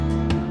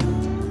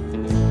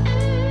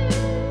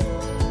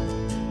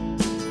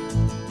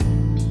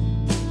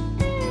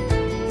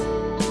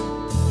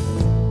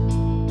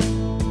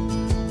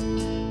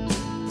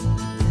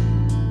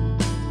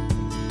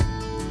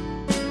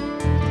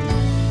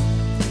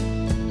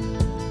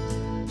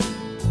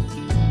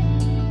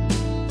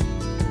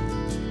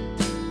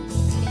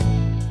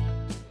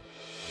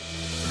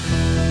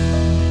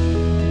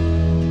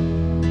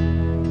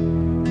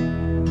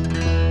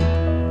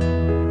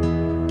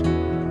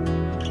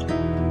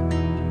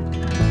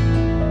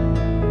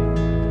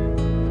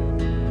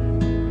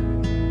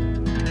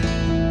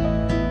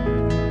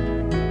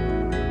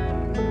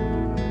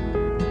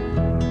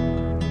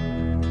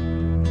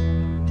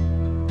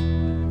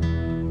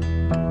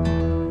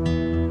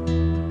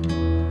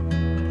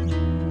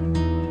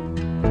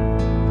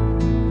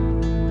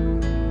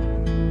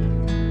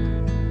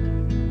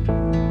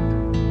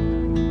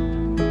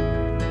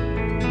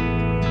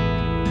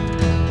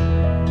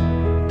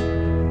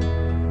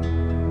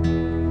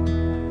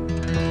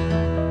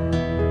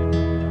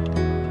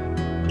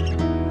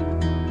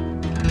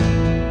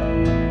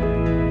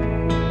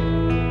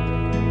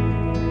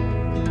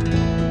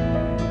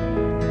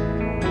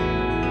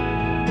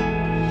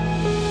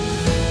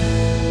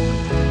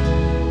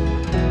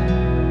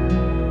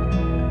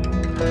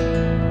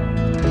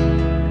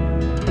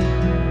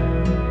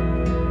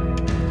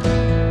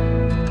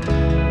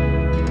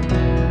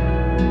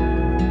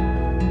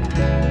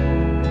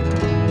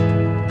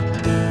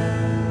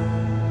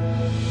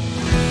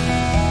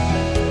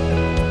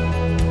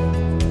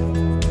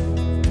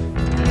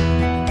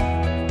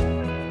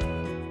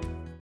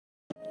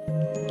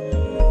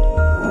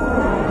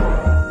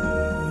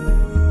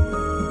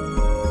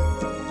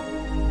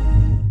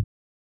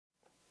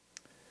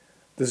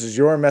This is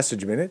your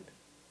Message Minute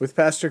with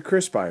Pastor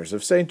Chris Byers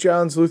of St.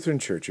 John's Lutheran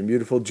Church in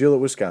beautiful Gillett,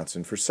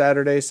 Wisconsin for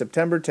Saturday,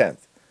 September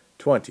 10th,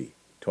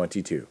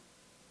 2022.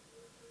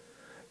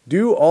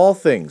 Do all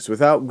things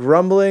without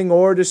grumbling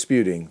or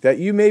disputing, that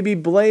you may be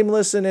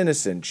blameless and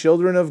innocent,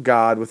 children of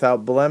God,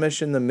 without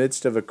blemish in the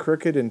midst of a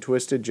crooked and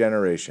twisted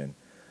generation,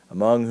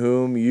 among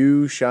whom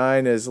you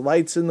shine as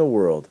lights in the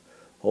world,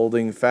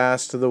 holding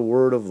fast to the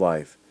word of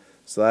life,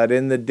 so that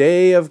in the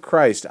day of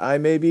Christ I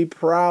may be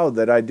proud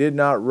that I did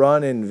not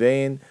run in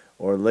vain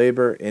or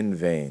labor in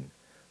vain.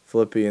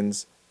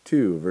 Philippians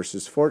 2,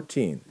 verses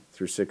 14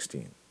 through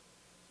 16.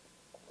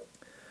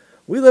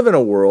 We live in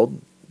a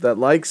world that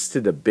likes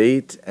to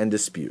debate and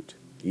dispute.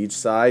 Each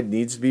side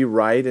needs to be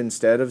right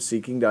instead of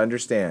seeking to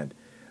understand.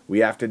 We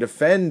have to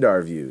defend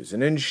our views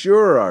and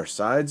ensure our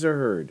sides are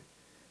heard.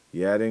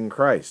 Yet in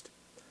Christ,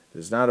 it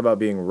is not about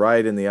being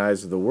right in the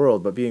eyes of the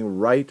world, but being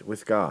right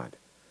with God.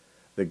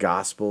 The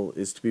gospel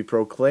is to be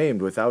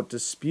proclaimed without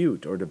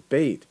dispute or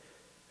debate.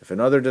 If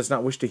another does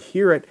not wish to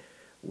hear it,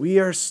 we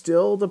are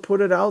still to put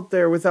it out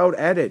there without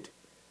edit.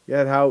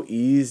 Yet how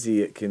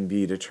easy it can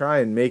be to try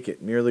and make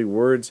it merely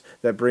words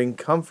that bring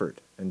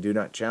comfort and do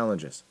not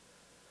challenge us.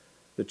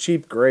 The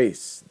cheap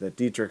grace that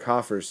Dietrich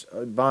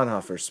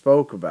Bonhoeffer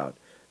spoke about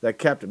that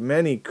kept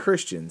many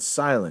Christians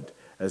silent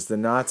as the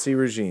Nazi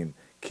regime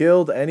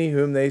killed any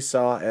whom they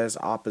saw as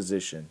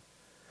opposition.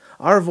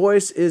 Our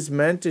voice is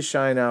meant to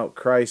shine out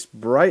Christ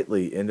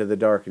brightly into the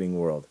darkening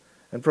world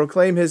and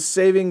proclaim His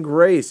saving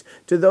grace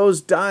to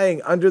those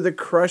dying under the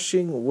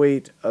crushing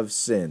weight of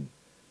sin.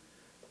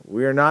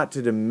 We are not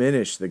to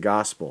diminish the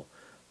gospel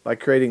by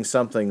creating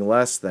something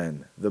less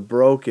than the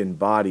broken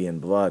body and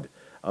blood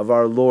of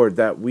our Lord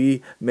that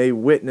we may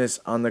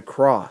witness on the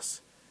cross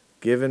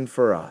given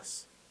for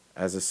us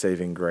as a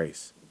saving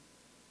grace.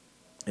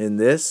 In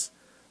this,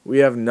 we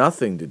have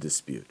nothing to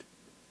dispute,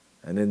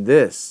 and in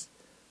this,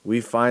 we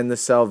find the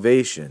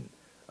salvation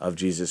of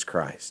Jesus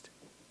Christ.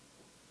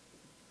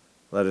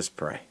 Let us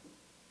pray.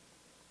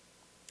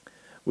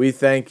 We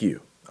thank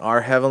you,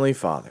 our Heavenly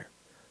Father,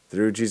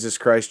 through Jesus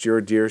Christ,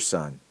 your dear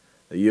Son,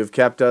 that you have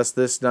kept us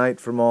this night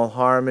from all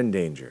harm and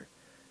danger,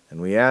 and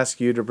we ask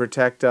you to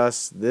protect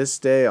us this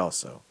day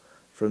also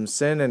from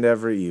sin and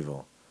every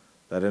evil,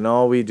 that in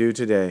all we do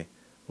today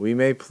we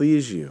may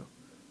please you.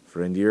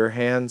 For into your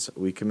hands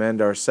we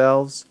commend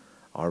ourselves,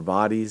 our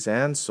bodies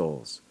and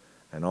souls,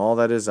 and all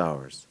that is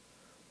ours.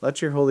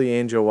 Let your holy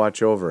angel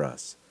watch over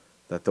us,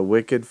 that the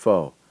wicked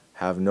foe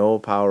have no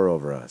power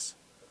over us.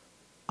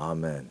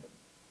 Amen.